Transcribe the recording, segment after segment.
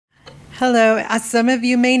Hello, as some of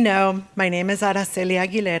you may know, my name is Araceli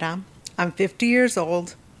Aguilera. I'm 50 years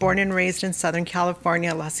old, born and raised in Southern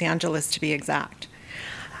California, Los Angeles to be exact.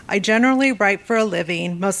 I generally write for a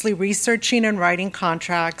living, mostly researching and writing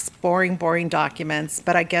contracts, boring documents,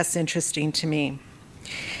 but I guess interesting to me.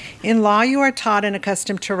 In law, you are taught and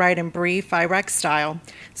accustomed to write in brief, IRAC style,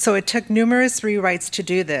 so it took numerous rewrites to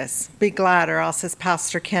do this. Be glad, or else, as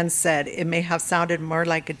Pastor Ken said, it may have sounded more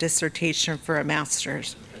like a dissertation for a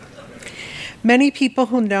master's. Many people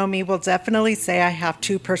who know me will definitely say I have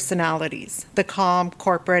two personalities, the calm,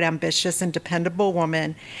 corporate, ambitious, and dependable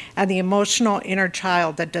woman, and the emotional inner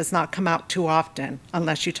child that does not come out too often,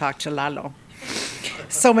 unless you talk to Lalo.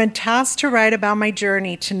 So when tasked to write about my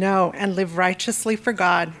journey to know and live righteously for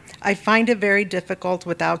God, I find it very difficult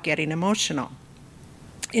without getting emotional.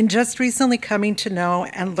 In just recently coming to know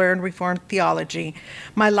and learn Reformed theology,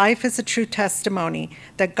 my life is a true testimony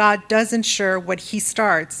that God does ensure what He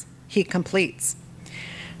starts, He completes.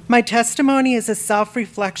 My testimony is a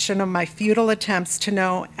self-reflection of my futile attempts to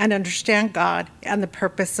know and understand God and the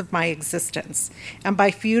purpose of my existence. And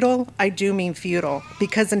by futile, I do mean futile,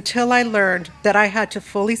 because until I learned that I had to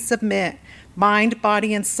fully submit mind,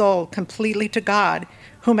 body, and soul completely to God,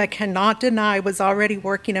 whom I cannot deny was already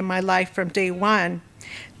working in my life from day one,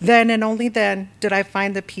 then and only then did I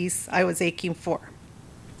find the peace I was aching for.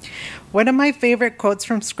 One of my favorite quotes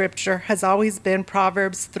from Scripture has always been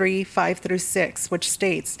Proverbs 3:5-6, which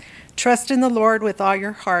states, "Trust in the Lord with all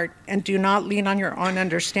your heart and do not lean on your own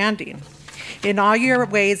understanding. In all your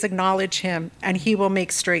ways acknowledge Him, and He will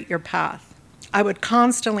make straight your path." I would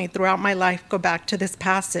constantly throughout my life go back to this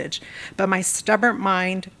passage, but my stubborn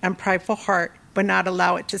mind and prideful heart would not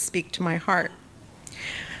allow it to speak to my heart.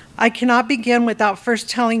 I cannot begin without first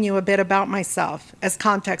telling you a bit about myself, as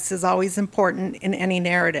context is always important in any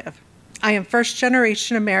narrative. I am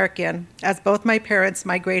first-generation American, as both my parents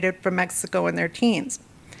migrated from Mexico in their teens.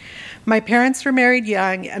 My parents were married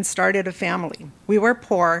young and started a family. We were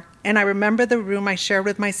poor, and I remember the room I shared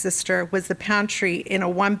with my sister was the pantry in a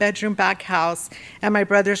one-bedroom back house, and my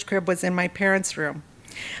brother's crib was in my parents' room.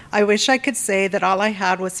 I wish I could say that all I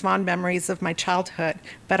had was fond memories of my childhood,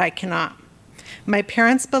 but I cannot. My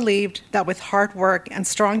parents believed that with hard work and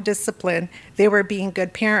strong discipline, they were being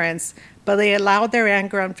good parents, but they allowed their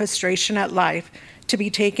anger and frustration at life to be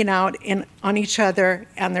taken out on each other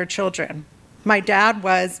and their children. My dad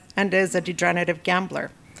was and is a degenerative gambler.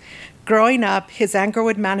 Growing up, his anger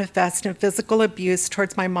would manifest in physical abuse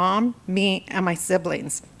towards my mom, me, and my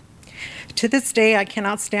siblings. To this day, I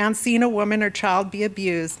cannot stand seeing a woman or child be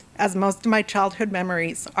abused, as most of my childhood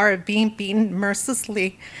memories are of being beaten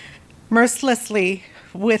mercilessly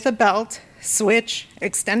with a belt, switch,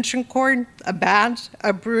 extension cord, a bat,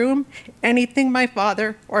 a broom, anything my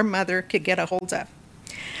father or mother could get a hold of.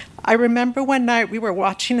 I remember one night we were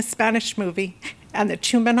watching a Spanish movie, and the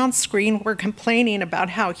two men on screen were complaining about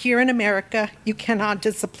how here in America you cannot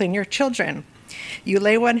discipline your children. You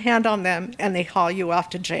lay one hand on them and they haul you off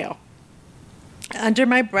to jail. Under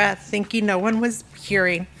my breath, thinking no one was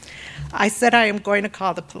hearing, I said I am going to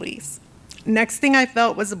call the police. Next thing I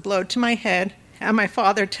felt was a blow to my head, and my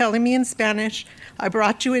father telling me in Spanish, "I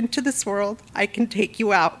brought you into this world, I can take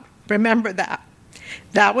you out. Remember that."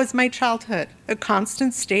 That was my childhood, a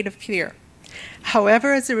constant state of fear.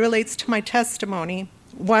 However, as it relates to my testimony,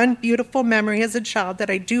 one beautiful memory as a child that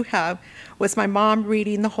I do have was my mom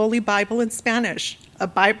reading the Holy Bible in Spanish, a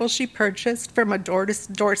Bible she purchased from a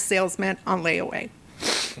door-to-door salesman on layaway.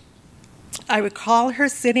 I recall her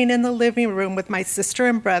sitting in the living room with my sister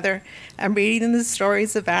and brother and reading the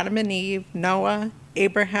stories of Adam and Eve, Noah,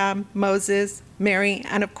 Abraham, Moses, Mary,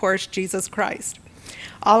 and of course, Jesus Christ.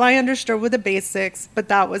 All I understood were the basics, but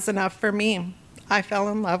that was enough for me. I fell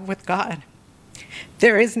in love with God.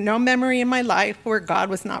 There is no memory in my life where God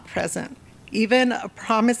was not present. Even a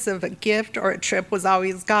promise of a gift or a trip was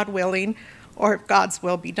always God willing, or if God's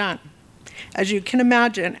will be done. As you can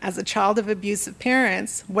imagine, as a child of abusive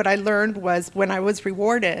parents, what I learned was when I was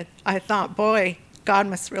rewarded, I thought, boy, God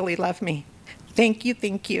must really love me. Thank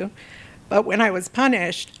you. But when I was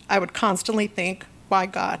punished, I would constantly think, why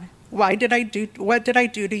God? What did I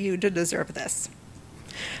do to you to deserve this?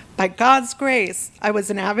 By God's grace, I was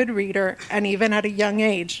an avid reader, and even at a young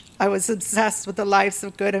age, I was obsessed with the lives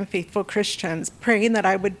of good and faithful Christians, praying that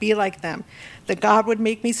I would be like them, that God would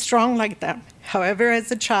make me strong like them. However,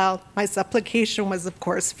 as a child, my supplication was, of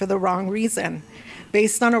course, for the wrong reason,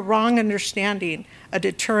 based on a wrong understanding, a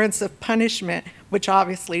deterrence of punishment, which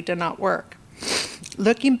obviously did not work.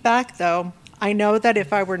 Looking back, though, I know that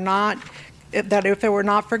if it were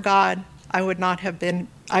not for God, I would not have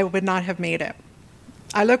made it.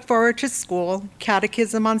 I look forward to school,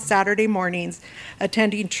 catechism on Saturday mornings,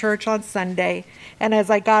 attending church on Sunday, and as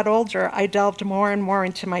I got older, I delved more and more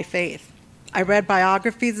into my faith. I read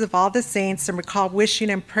biographies of all the saints and recall wishing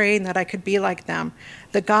and praying that I could be like them,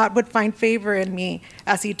 that God would find favor in me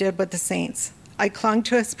as he did with the saints. I clung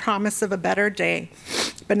to his promise of a better day,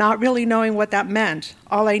 but not really knowing what that meant.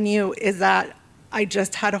 All I knew is that I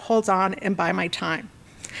just had to hold on and bide my time.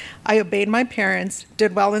 I obeyed my parents,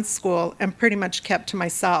 did well in school, and pretty much kept to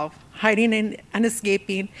myself, hiding in and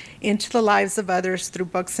escaping into the lives of others through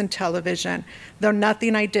books and television, though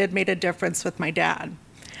nothing I did made a difference with my dad.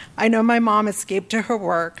 I know my mom escaped to her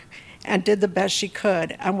work and did the best she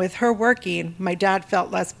could, and with her working, my dad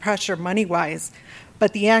felt less pressure money-wise,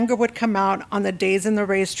 but the anger would come out on the days in the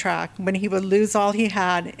racetrack when he would lose all he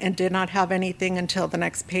had and did not have anything until the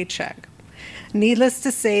next paycheck. Needless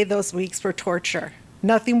to say, those weeks were torture.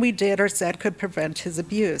 Nothing we did or said could prevent his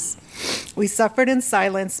abuse. We suffered in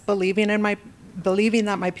silence, believing that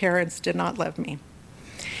my parents did not love me.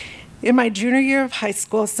 In my junior year of high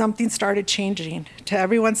school, something started changing. To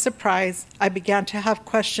everyone's surprise, I began to have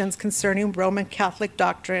questions concerning Roman Catholic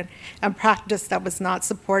doctrine and practice that was not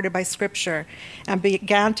supported by Scripture, and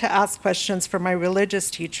began to ask questions for my religious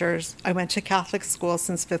teachers. I went to Catholic school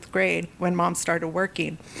since 5th grade when Mom started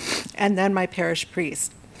working, and then my parish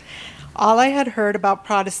priest. All I had heard about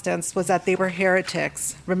Protestants was that they were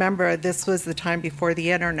heretics. Remember, this was the time before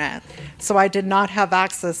the internet, so I did not have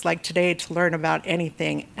access like today to learn about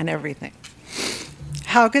anything and everything.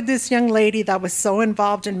 How could this young lady that was so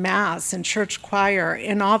involved in Mass and church choir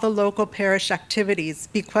and all the local parish activities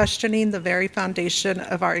be questioning the very foundation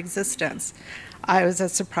of our existence? I was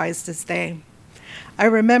as surprised as they. I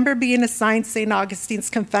remember being assigned St. Augustine's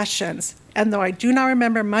Confessions, and though I do not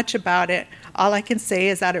remember much about it, all I can say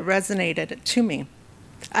is that it resonated to me.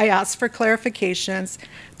 I asked for clarifications,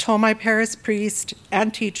 told my parish priest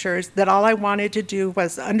and teachers that all I wanted to do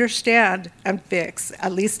was understand and fix,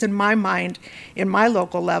 at least in my mind, in my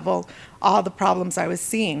local level, all the problems I was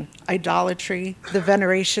seeing: idolatry, the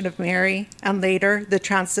veneration of Mary, and later, the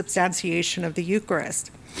transubstantiation of the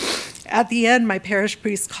Eucharist. At the end, my parish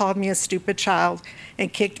priest called me a stupid child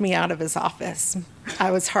and kicked me out of his office.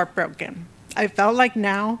 I was heartbroken. I felt like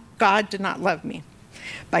now God did not love me.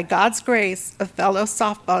 By God's grace, a fellow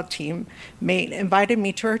softball teammate invited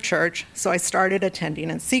me to her church, so I started attending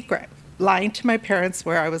in secret, lying to my parents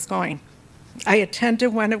where I was going. I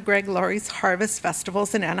attended one of Greg Laurie's harvest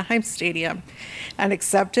festivals in Anaheim Stadium and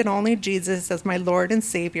accepted only Jesus as my Lord and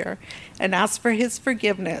Savior and asked for his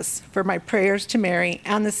forgiveness for my prayers to Mary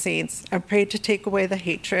and the saints and prayed to take away the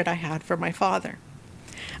hatred I had for my father.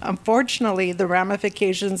 Unfortunately, the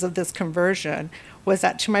ramifications of this conversion was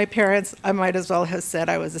that to my parents, I might as well have said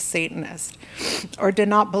I was a Satanist or did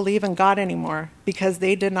not believe in God anymore because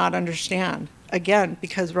they did not understand. Again,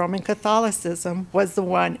 because Roman Catholicism was the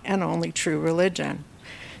one and only true religion.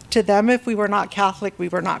 To them, if we were not Catholic, we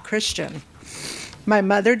were not Christian. My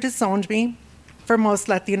mother disowned me. For most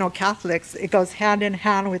Latino Catholics, it goes hand in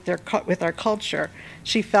hand with our culture.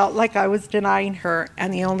 She felt like I was denying her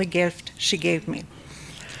and the only gift she gave me.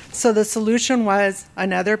 So the solution was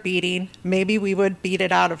another beating. Maybe we would beat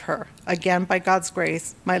it out of her. Again, by God's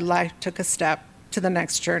grace, my life took a step to the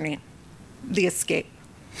next journey, the escape.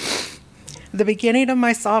 The beginning of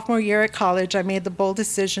my sophomore year at college, I made the bold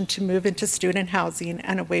decision to move into student housing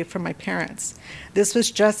and away from my parents. This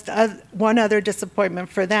was just one other disappointment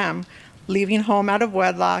for them, leaving home out of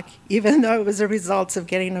wedlock, even though it was a result of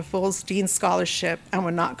getting a full Dean scholarship and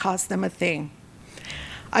would not cost them a thing.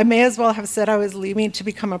 I may as well have said I was leaving to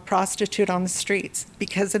become a prostitute on the streets,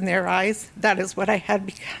 because in their eyes, that is what I had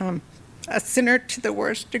become, a sinner to the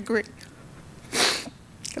worst degree.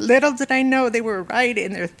 Little did I know they were right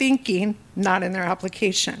in their thinking, not in their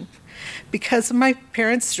application. Because of my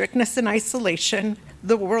parents' strictness and isolation,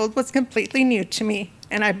 the world was completely new to me,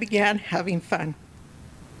 and I began having fun.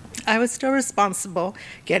 I was still responsible,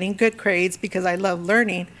 getting good grades because I loved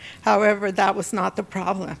learning. However, that was not the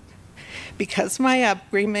problem. Because of my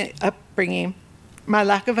upbringing, my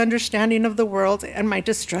lack of understanding of the world, and my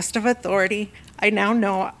distrust of authority, I now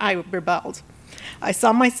know I rebelled. I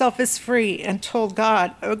saw myself as free and told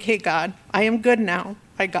God, okay, God, I am good now.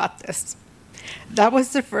 I got this. That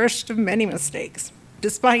was the first of many mistakes.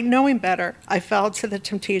 Despite knowing better, I fell to the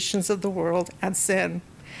temptations of the world and sin.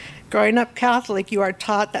 Growing up Catholic, you are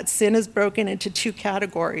taught that sin is broken into two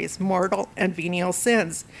categories, mortal and venial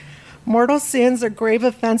sins. Mortal sins are grave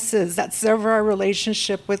offenses that sever our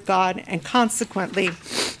relationship with God and consequently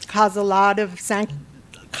cause a loss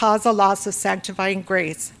of sanctifying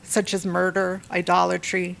grace, such as murder,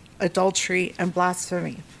 idolatry, adultery, and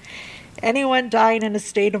blasphemy. Anyone dying in a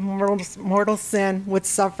state of mortal sin would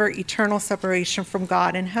suffer eternal separation from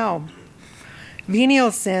God in hell.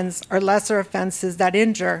 Venial sins are lesser offenses that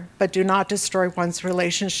injure but do not destroy one's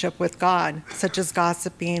relationship with God, such as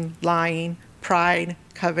gossiping, lying, pride,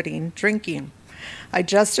 coveting, drinking. I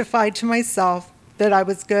justified to myself that I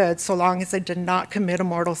was good so long as I did not commit a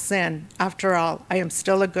mortal sin. After all, I am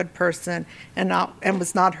still a good person and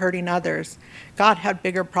was not hurting others. God had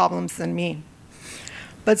bigger problems than me.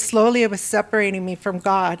 But slowly it was separating me from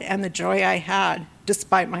God and the joy I had,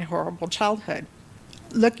 despite my horrible childhood.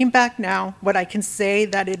 Looking back now, what I can say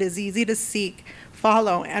that it is easy to seek,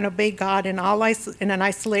 follow, and obey God in an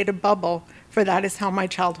isolated bubble, for that is how my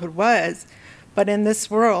childhood was. But in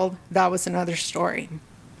this world, that was another story.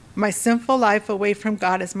 My sinful life away from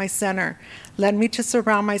God as my center led me to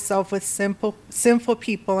surround myself with sinful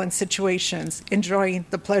people and situations, enjoying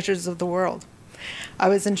the pleasures of the world. I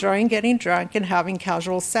was enjoying getting drunk and having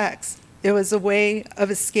casual sex. It was a way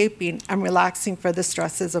of escaping and relaxing for the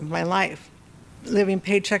stresses of my life, living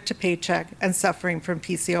paycheck to paycheck and suffering from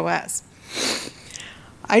PCOS.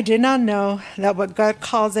 I did not know that what God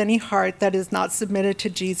calls any heart that is not submitted to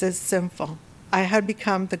Jesus is sinful. I had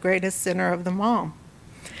become the greatest sinner of them all.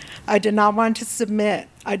 I did not want to submit.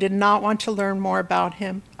 I did not want to learn more about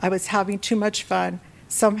him. I was having too much fun.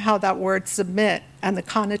 Somehow that word submit and the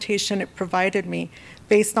connotation it provided me,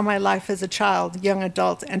 based on my life as a child, young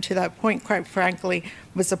adult, and to that point, quite frankly,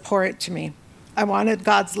 was abhorrent to me. I wanted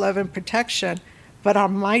God's love and protection, but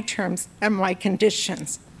on my terms and my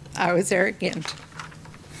conditions. I was arrogant.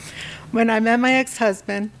 When I met my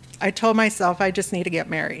ex-husband, I told myself I just need to get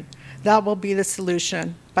married. That will be the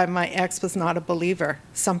solution, but my ex was not a believer,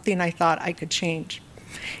 something I thought I could change.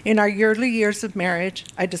 In our early years of marriage,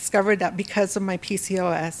 I discovered that because of my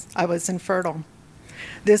PCOS, I was infertile.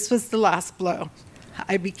 This was the last blow.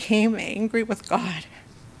 I became angry with God.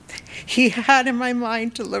 He had in my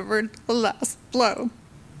mind delivered the last blow.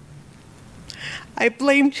 I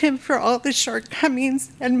blamed him for all the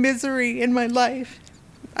shortcomings and misery in my life.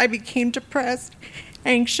 I became depressed,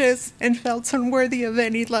 anxious, and felt unworthy of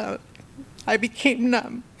any love. I became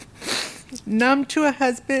numb. Numb to a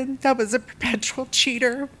husband that was a perpetual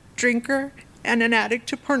cheater, drinker, and an addict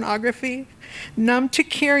to pornography. Numb to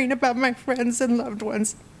caring about my friends and loved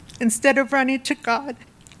ones. Instead of running to God,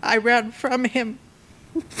 I ran from him.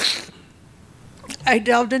 I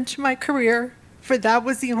delved into my career, for that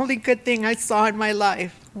was the only good thing I saw in my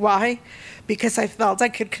life. Why? Because I felt I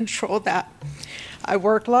could control that. I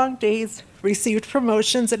worked long days, received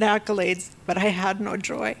promotions and accolades, but I had no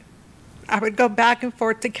joy. I would go back and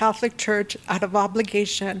forth to Catholic Church out of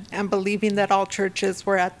obligation and believing that all churches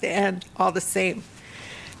were at the end all the same.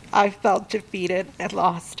 I felt defeated and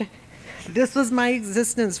lost. This was my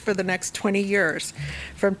existence for the next 20 years.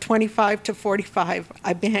 From 25 to 45,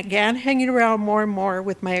 I began hanging around more and more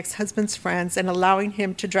with my ex-husband's friends and allowing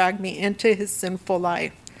him to drag me into his sinful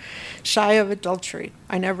life. Shy of adultery,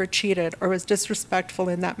 I never cheated or was disrespectful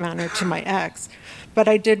in that manner to my ex, but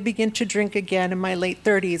I did begin to drink again in my late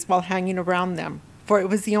 30s while hanging around them, for it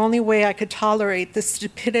was the only way I could tolerate the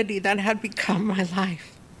stupidity that had become my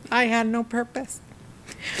life. I had no purpose.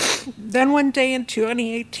 Then one day in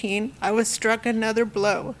 2018, I was struck another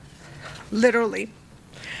blow, literally.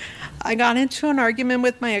 I got into an argument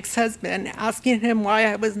with my ex-husband, asking him why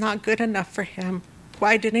I was not good enough for him.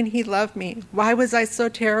 Why didn't he love me? Why was I so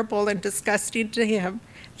terrible and disgusting to him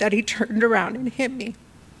that he turned around and hit me?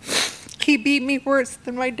 He beat me worse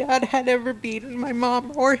than my dad had ever beaten my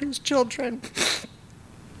mom or his children.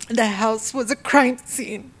 The house was a crime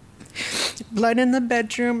scene. Blood in the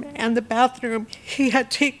bedroom and the bathroom. He had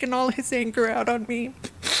taken all his anger out on me.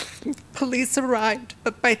 Police arrived,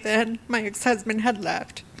 but by then my ex-husband had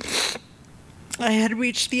left. I had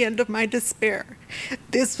reached the end of my despair.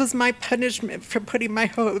 This was my punishment for putting my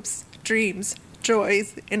hopes, dreams,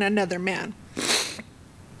 joys in another man.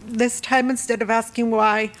 This time, instead of asking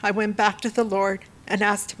why, I went back to the Lord and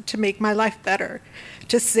asked him to make my life better,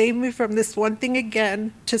 to save me from this one thing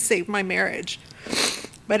again, to save my marriage.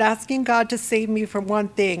 But asking God to save me from one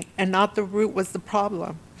thing and not the root was the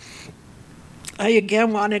problem. I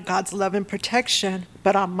again wanted God's love and protection,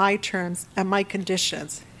 but on my terms and my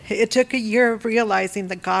conditions. It took a year of realizing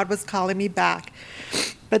that God was calling me back.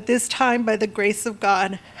 But this time, by the grace of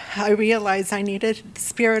God, I realized I needed the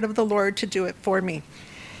Spirit of the Lord to do it for me.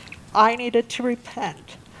 I needed to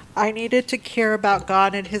repent. I needed to care about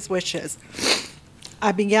God and his wishes.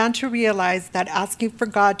 I began to realize that asking for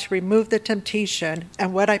God to remove the temptation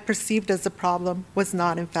and what I perceived as a problem was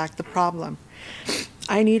not in fact the problem.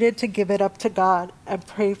 I needed to give it up to God and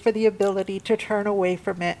pray for the ability to turn away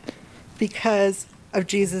from it because of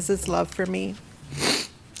Jesus' love for me.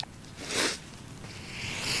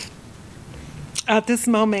 At this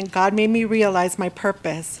moment, God made me realize my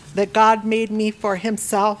purpose, that God made me for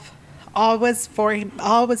himself. All was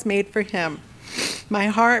made for him. My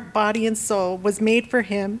heart, body, and soul was made for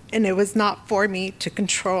him, and it was not for me to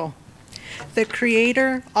control. The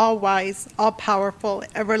Creator, all-wise, all-powerful,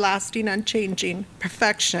 everlasting, unchanging,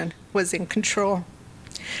 perfection, was in control.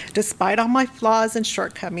 Despite all my flaws and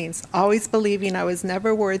shortcomings, always believing I was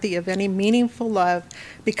never worthy of any meaningful love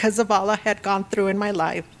because of all I had gone through in my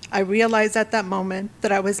life, I realized at that moment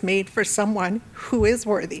that I was made for someone who is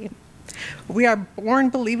worthy. We are born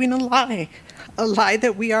believing a lie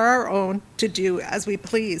that we are our own to do as we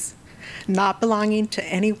please, not belonging to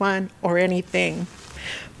anyone or anything.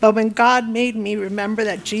 But when God made me remember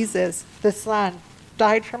that Jesus, the Son,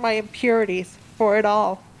 died for my impurities, for it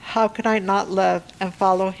all, how could I not love and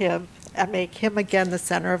follow him and make him again the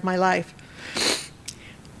center of my life?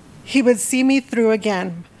 He would see me through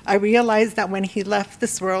again. I realized that when he left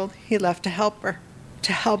this world, he left a helper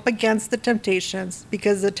to help against the temptations,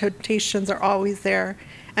 because the temptations are always there,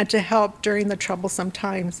 and to help during the troublesome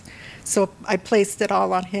times. So I placed it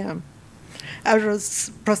all on him.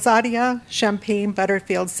 As Rosaria Champagne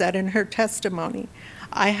Butterfield said in her testimony,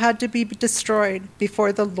 I had to be destroyed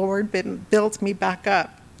before the Lord built me back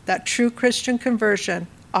up. That true Christian conversion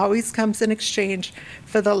always comes in exchange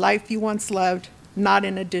for the life you once loved, not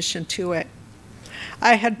in addition to it.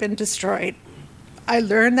 I had been destroyed. I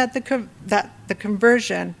learned that the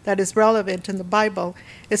conversion that is relevant in the Bible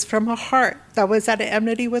is from a heart that was at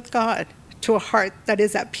enmity with God to a heart that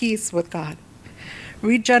is at peace with God.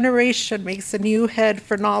 Regeneration makes a new head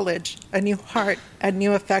for knowledge, a new heart, and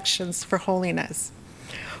new affections for holiness.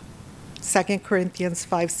 2 Corinthians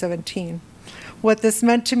 5:17. What this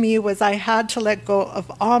meant to me was I had to let go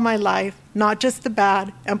of all my life, not just the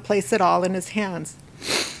bad, and place it all in his hands.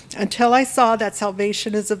 Until I saw that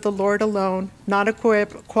salvation is of the Lord alone, not a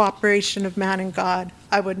cooperation of man and God,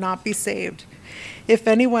 I would not be saved. If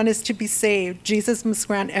anyone is to be saved, Jesus must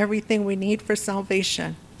grant everything we need for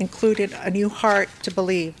salvation, including a new heart to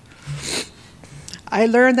believe. I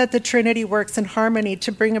learned that the Trinity works in harmony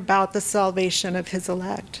to bring about the salvation of his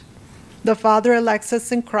elect. The Father elects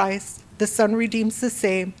us in Christ, the Son redeems the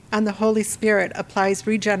same, and the Holy Spirit applies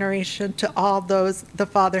regeneration to all those the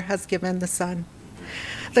Father has given the Son.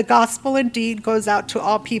 The gospel indeed goes out to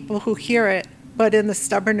all people who hear it, but in the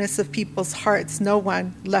stubbornness of people's hearts, no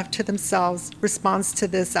one, left to themselves, responds to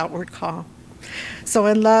this outward call. So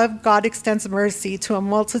in love, God extends mercy to a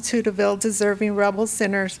multitude of ill-deserving rebel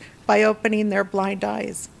sinners by opening their blind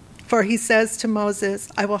eyes. For he says to Moses,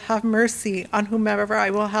 I will have mercy on whomever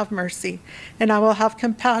I will have mercy, and I will have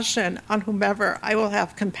compassion on whomever I will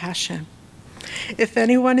have compassion. If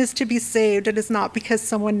anyone is to be saved, it is not because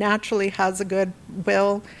someone naturally has a good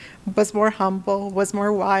will, was more humble, was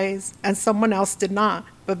more wise, and someone else did not,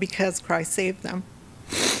 but because Christ saved them.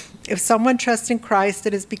 If someone trusts in Christ,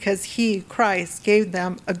 it is because he, Christ, gave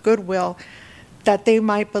them a good will that they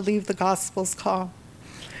might believe the gospel's call.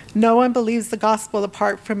 No one believes the gospel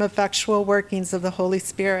apart from effectual workings of the Holy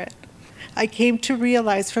Spirit. I came to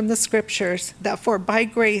realize from the scriptures that for by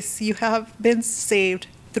grace you have been saved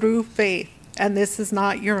through faith, and this is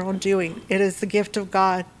not your own doing. It is the gift of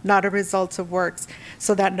God, not a result of works,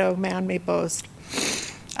 so that no man may boast.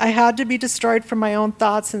 I had to be destroyed from my own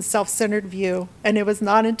thoughts and self-centered view, and it was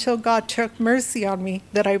not until God took mercy on me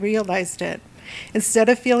that I realized it. Instead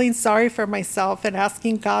of feeling sorry for myself and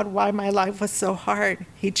asking God why my life was so hard,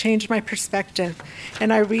 he changed my perspective,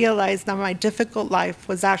 and I realized that my difficult life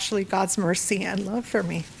was actually God's mercy and love for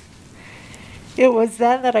me. It was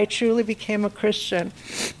then that I truly became a Christian.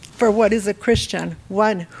 For what is a Christian?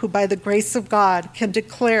 One who by the grace of God can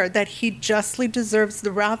declare that he justly deserves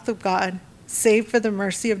the wrath of God, save for the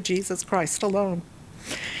mercy of Jesus Christ alone.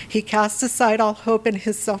 He casts aside all hope in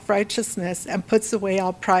his self-righteousness and puts away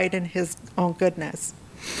all pride in his own goodness.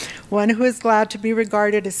 One who is glad to be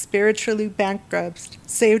regarded as spiritually bankrupt,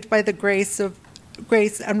 saved by the grace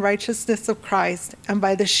and righteousness of Christ, and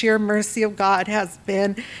by the sheer mercy of God has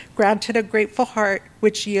been granted a grateful heart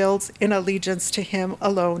which yields in allegiance to him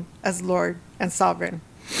alone as Lord and Sovereign.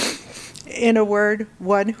 In a word,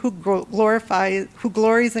 one who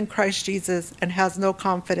glories in Christ Jesus and has no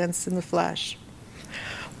confidence in the flesh.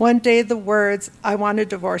 One day the words, I want a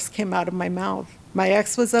divorce, came out of my mouth. My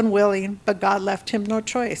ex was unwilling, but God left him no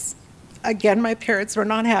choice. Again, my parents were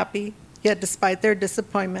not happy, yet despite their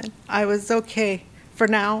disappointment, I was okay. For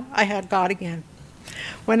now, I had God again.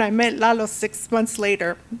 When I met Lalo 6 months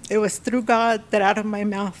later, it was through God that out of my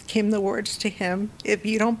mouth came the words to him, if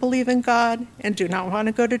you don't believe in God and do not want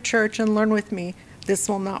to go to church and learn with me, this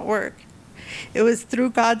will not work. It was through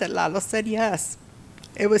God that Lalo said yes.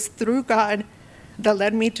 It was through God that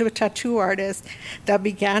led me to a tattoo artist that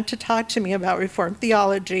began to talk to me about Reformed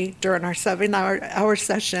theology during our 7-hour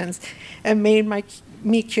sessions and made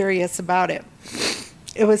me curious about it.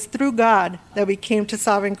 It was through God that we came to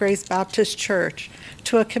Sovereign Grace Baptist Church,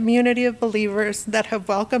 to a community of believers that have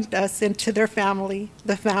welcomed us into their family,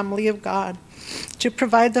 the family of God, to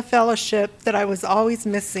provide the fellowship that I was always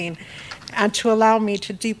missing, and to allow me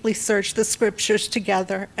to deeply search the scriptures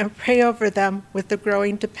together and pray over them with the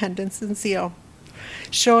growing dependence and zeal,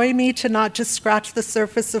 showing me to not just scratch the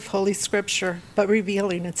surface of Holy Scripture, but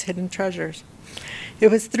revealing its hidden treasures. It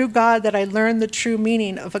was through God that I learned the true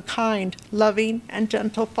meaning of a kind, loving, and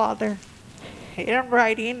gentle Father. In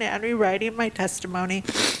writing and rewriting my testimony,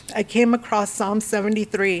 I came across Psalm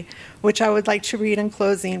 73, which I would like to read in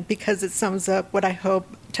closing because it sums up what I hope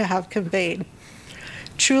to have conveyed.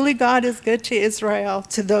 Truly God is good to Israel,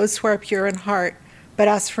 to those who are pure in heart. But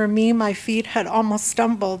as for me, my feet had almost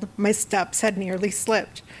stumbled, my steps had nearly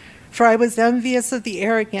slipped. For I was envious of the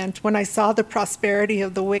arrogant when I saw the prosperity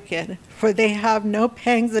of the wicked. For they have no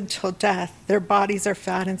pangs until death, their bodies are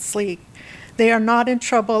fat and sleek. They are not in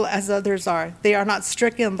trouble as others are. They are not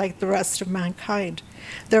stricken like the rest of mankind.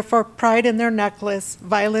 Therefore pride in their necklace,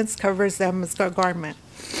 violence covers them as a garment.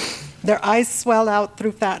 Their eyes swell out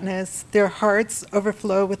through fatness, their hearts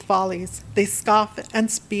overflow with follies. They scoff and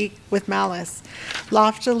speak with malice.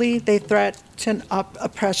 Loftily they threaten up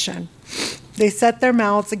oppression. They set their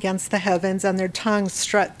mouths against the heavens, and their tongues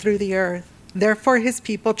strut through the earth. Therefore his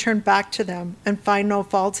people turn back to them and find no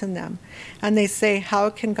fault in them. And they say, how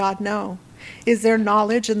can God know? Is there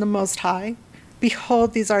knowledge in the Most High?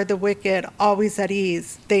 Behold, these are the wicked, always at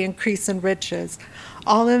ease. They increase in riches.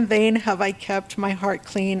 All in vain have I kept my heart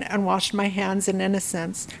clean and washed my hands in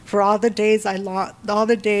innocence. For all the day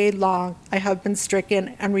long I have been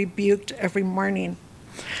stricken and rebuked every morning.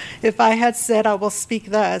 If I had said, I will speak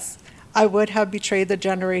thus, I would have betrayed the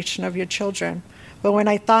generation of your children. But when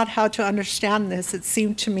I thought how to understand this, it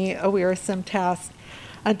seemed to me a wearisome task,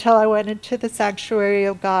 until I went into the sanctuary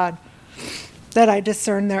of God, that I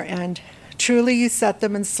discerned their end. Truly you set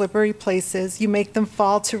them in slippery places, you make them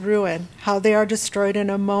fall to ruin, how they are destroyed in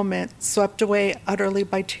a moment, swept away utterly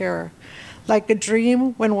by terror. Like a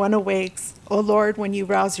dream when one awakes, O Lord, when you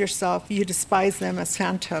rouse yourself, you despise them as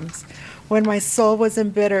phantoms. When my soul was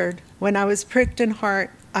embittered, when I was pricked in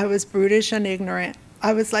heart, I was brutish and ignorant.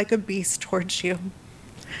 I was like a beast towards you.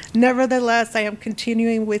 Nevertheless, I am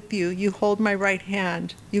continuing with you. You hold my right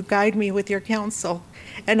hand. You guide me with your counsel,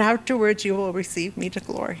 and afterwards you will receive me to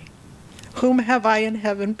glory. Whom have I in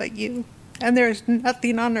heaven but you? And there is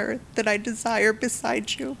nothing on earth that I desire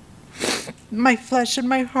besides you. My flesh and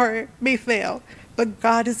my heart may fail, but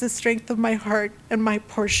God is the strength of my heart and my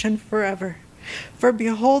portion forever. For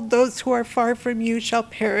behold, those who are far from you shall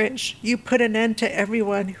perish. You put an end to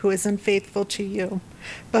everyone who is unfaithful to you.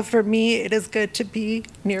 But for me it is good to be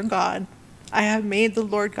near God. I have made the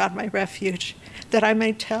Lord God my refuge, that I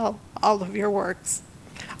may tell all of your works.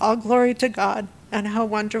 All glory to God, and how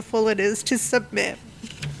wonderful it is to submit.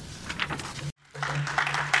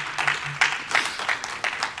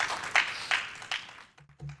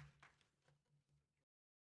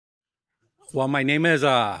 Well, my name is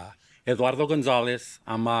Eduardo Gonzalez.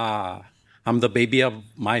 I'm the baby of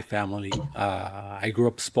my family. I grew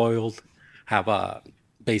up spoiled, have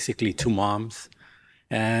basically two moms,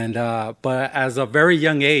 and but as a very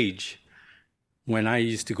young age, when I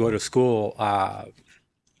used to go to school,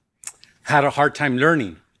 had a hard time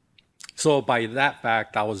learning. So by that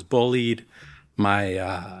fact, I was bullied.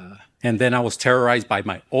 And then I was terrorized by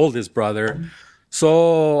my oldest brother.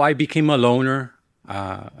 So I became a loner.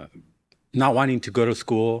 Not wanting to go to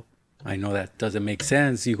school. I know that doesn't make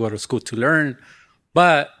sense. You go to school to learn.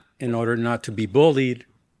 But in order not to be bullied,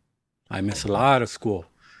 I miss a lot of school.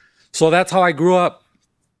 So that's how I grew up.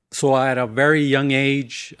 So at a very young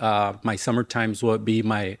age, my summer times would be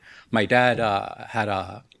my dad had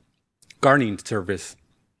a gardening service.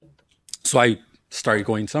 So I started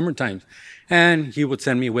going summer times. And he would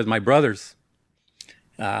send me with my brothers.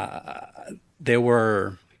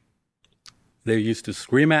 They used to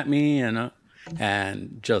scream at me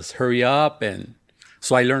and just hurry up. And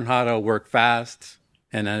so I learned how to work fast.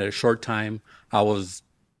 And in a short time, I was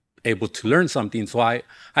able to learn something. So I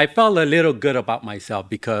felt a little good about myself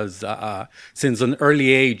because since an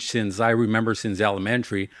early age, since I remember since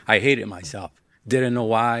elementary, I hated myself. Didn't know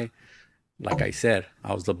why. Like I said,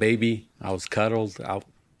 I was the baby. I was cuddled.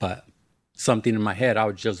 But something in my head,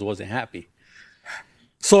 I just wasn't happy.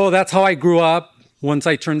 So that's how I grew up. Once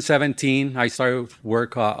I turned 17, I started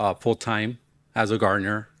work full-time as a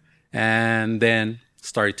gardener and then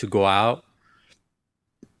started to go out.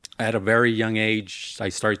 at a very young age, I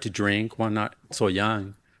started to drink. Well, not so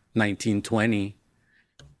young, 19, 20.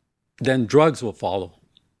 Then drugs will follow,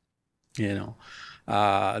 you know.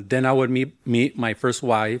 Then I would meet my first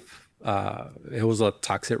wife. It was a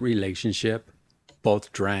toxic relationship.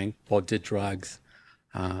 Both drank, both did drugs.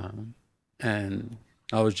 And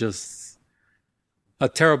I was just a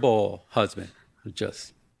terrible husband.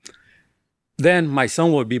 Just then my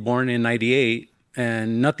son would be born in 98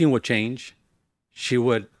 and nothing would change. She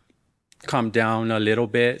would calm down a little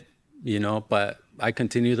bit, you know, but I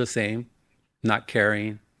continue the same, not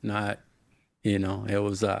caring, not, you know, it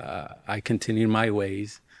was, I continued my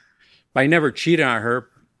ways. But I never cheated on her.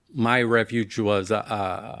 My refuge was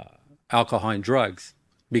alcohol and drugs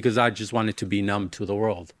because I just wanted to be numb to the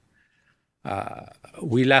world.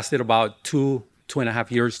 We lasted about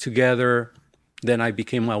 2.5 years together. Then I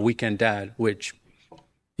became a weekend dad, which,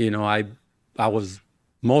 you know, I was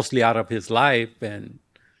mostly out of his life, and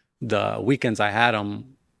the weekends I had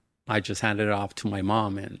him, I just handed it off to my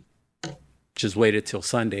mom and just waited till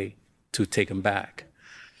Sunday to take him back.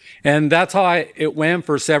 And that's how it went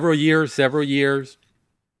for several years,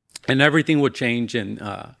 and everything would change in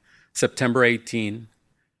September 18,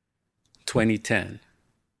 2010,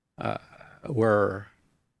 where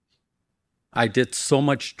I did so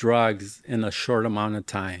much drugs in a short amount of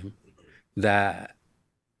time that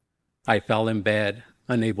I fell in bed,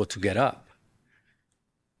 unable to get up.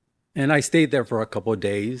 And I stayed there for a couple of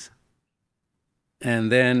days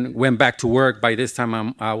and then went back to work. By this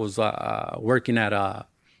time, I was working at a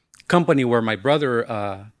company where my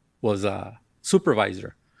brother was a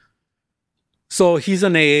supervisor. So he's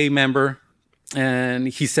an AA member, and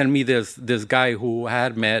he sent me this guy who I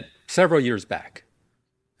had met several years back.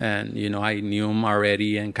 And, you know, I knew him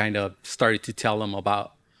already and kind of started to tell him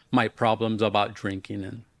about my problems about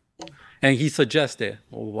drinking. And he suggested,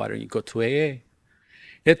 well, why don't you go to AA?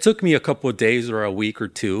 It took me a couple of days or a week or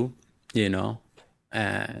two, you know.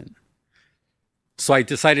 And so I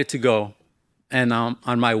decided to go. And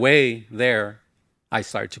on my way there, I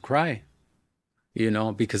started to cry, you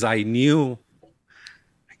know, because I knew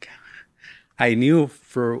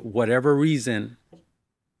for whatever reason,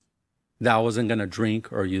 that I wasn't going to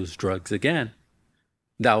drink or use drugs again.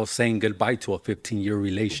 That was saying goodbye to a 15-year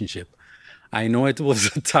relationship. I know it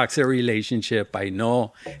was a toxic relationship. I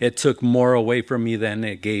know it took more away from me than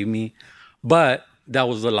it gave me. But that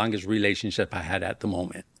was the longest relationship I had at the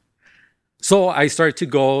moment. So I started to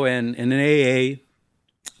go, and in an AA,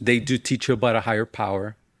 they do teach you about a higher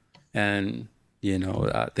power. And, you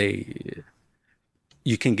know,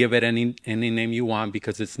 you can give it any name you want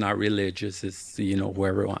because it's not religious. It's, you know,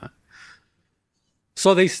 wherever you want.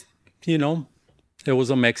 So they, you know, it was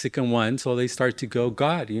a Mexican one. So they start to go,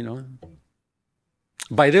 God, you know.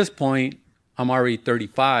 By this point, I'm already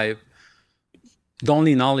 35. The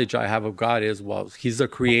only knowledge I have of God is, well, he's the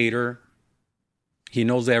creator. He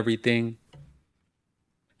knows everything.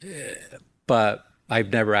 But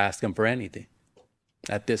I've never asked him for anything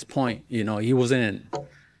at this point. You know, he wasn't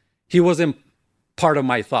part of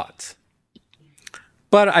my thoughts.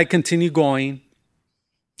 But I continued going.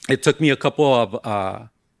 It took me a couple of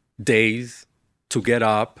days to get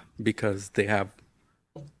up because they have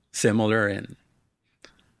similar. And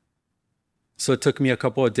so it took me a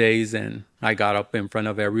couple of days, and I got up in front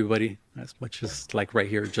of everybody, as much as like right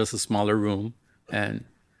here, just a smaller room, and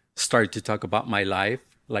started to talk about my life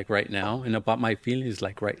like right now and about my feelings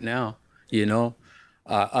like right now. You know,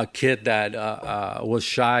 a kid that was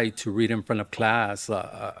shy to read in front of class,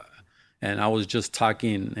 and I was just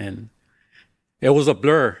talking, and it was a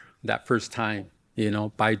blur that first time, you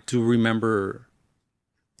know, but I do remember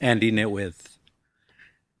ending it with,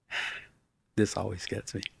 this always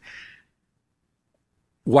gets me.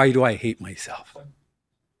 Why do I hate myself?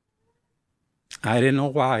 I didn't know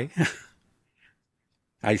why.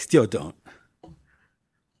 I still don't.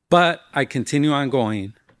 But I continue on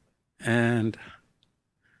going, and,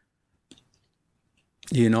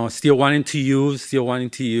 you know, still wanting to use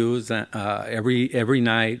every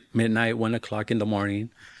night, midnight, 1 o'clock in the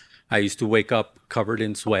morning. I used to wake up covered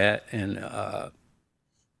in sweat and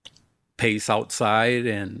pace outside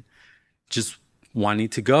and just wanting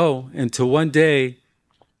to go, until one day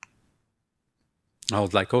I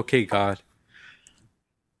was like, okay, God,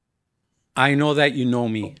 I know that you know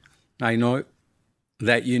me. I know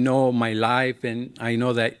that you know my life, and I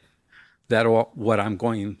know that what I'm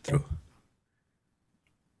going through.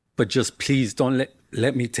 But just please don't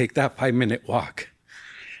let me take that 5-minute walk.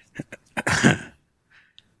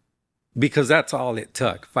 Because that's all it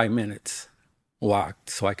took, 5 minutes walk,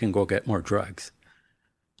 so I can go get more drugs.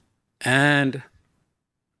 And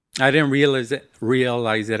I didn't realize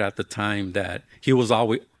it at the time that he was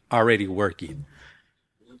already working.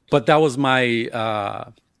 But that was my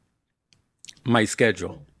my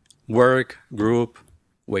schedule. Work, group,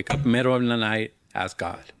 wake up middle of the night, ask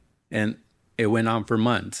God. And it went on for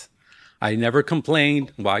months. I never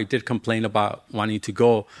complained. Well, I did complain about wanting to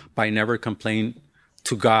go, but I never complained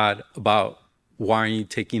to God about why are you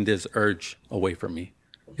taking this urge away from me.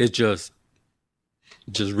 It just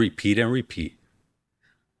repeat and repeat.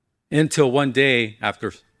 Until one day,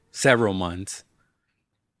 after several months,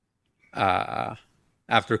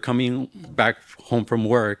 after coming back home from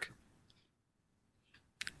work,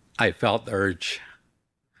 I felt the urge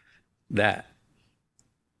that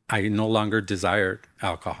I no longer desired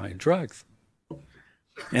alcohol and drugs.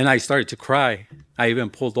 And I started to cry. I even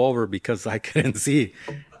pulled over because I couldn't see.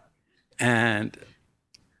 And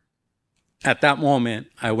at that moment,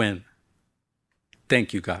 I went,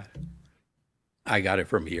 thank you, God. I got it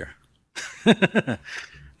from here.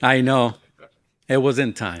 I know. It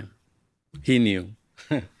wasn't time. He knew.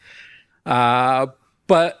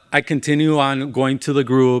 But I continue on going to the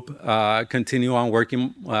group, continue on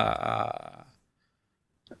working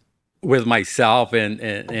with myself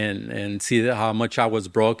and see how much I was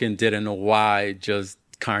broken, didn't know why, just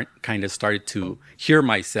kind of started to hear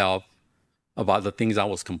myself about the things I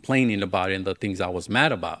was complaining about and the things I was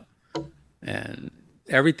mad about. And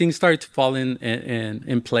everything started to fall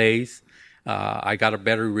in place. I got a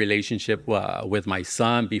better relationship with my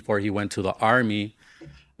son before he went to the Army.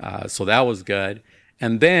 So that was good.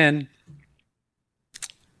 And then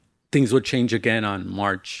things would change again on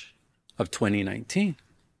March of 2019,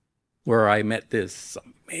 where I met this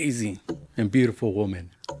amazing and beautiful woman.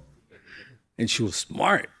 And she was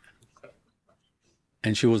smart.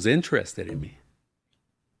 And she was interested in me.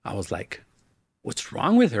 I was like, what's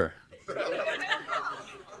wrong with her?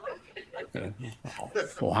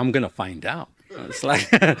 Well, I'm going to find out. It's like,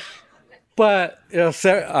 but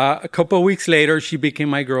a couple of weeks later, she became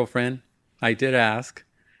my girlfriend. I did ask.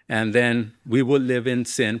 And then we would live in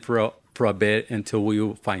sin for a bit until we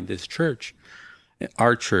would find this church,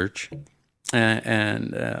 our church.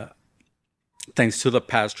 And thanks to the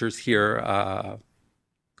pastors here,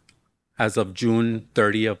 as of June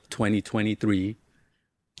 30th, 2023,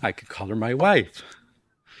 I could call her my wife.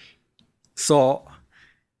 So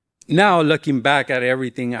now looking back at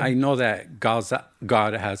everything, I know that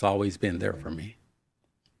God has always been there for me.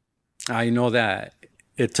 I know that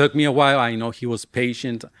it took me a while. I know he was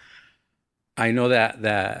patient. I know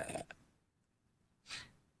that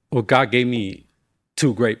God gave me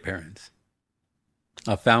two great parents,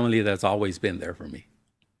 a family that's always been there for me.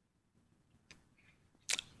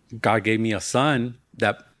 God gave me a son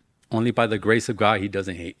that only by the grace of God, he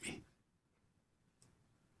doesn't hate me.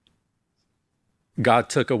 God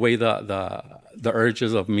took away the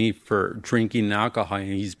urges of me for drinking alcohol, and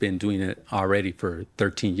he's been doing it already for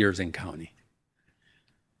 13 years and counting.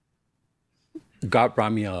 God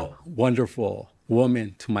brought me a wonderful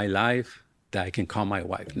woman to my life that I can call my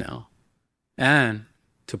wife now. And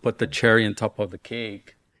to put the cherry on top of the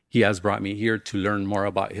cake, he has brought me here to learn more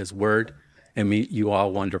about his word and meet you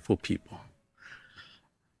all wonderful people.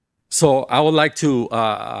 So I would like to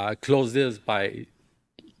close this by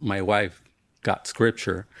my wife got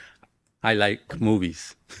scripture. I like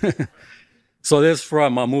movies. So this is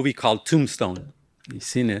from a movie called Tombstone. You've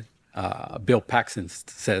seen it. Bill Paxton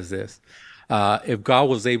says this. If God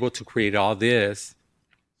was able to create all this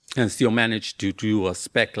and still manage to do a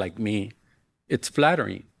speck like me, it's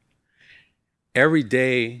flattering. Every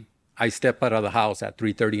day I step out of the house at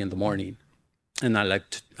 3:30 in the morning and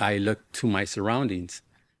I look to my surroundings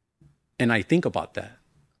and I think about that.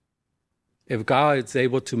 If God is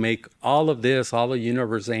able to make all of this, all the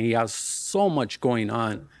universe, and he has so much going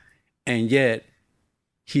on, and yet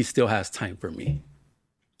he still has time for me.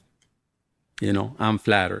 You know, I'm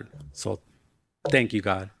flattered. So thank you,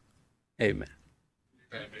 God. Amen.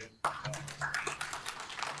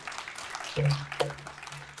 Amen.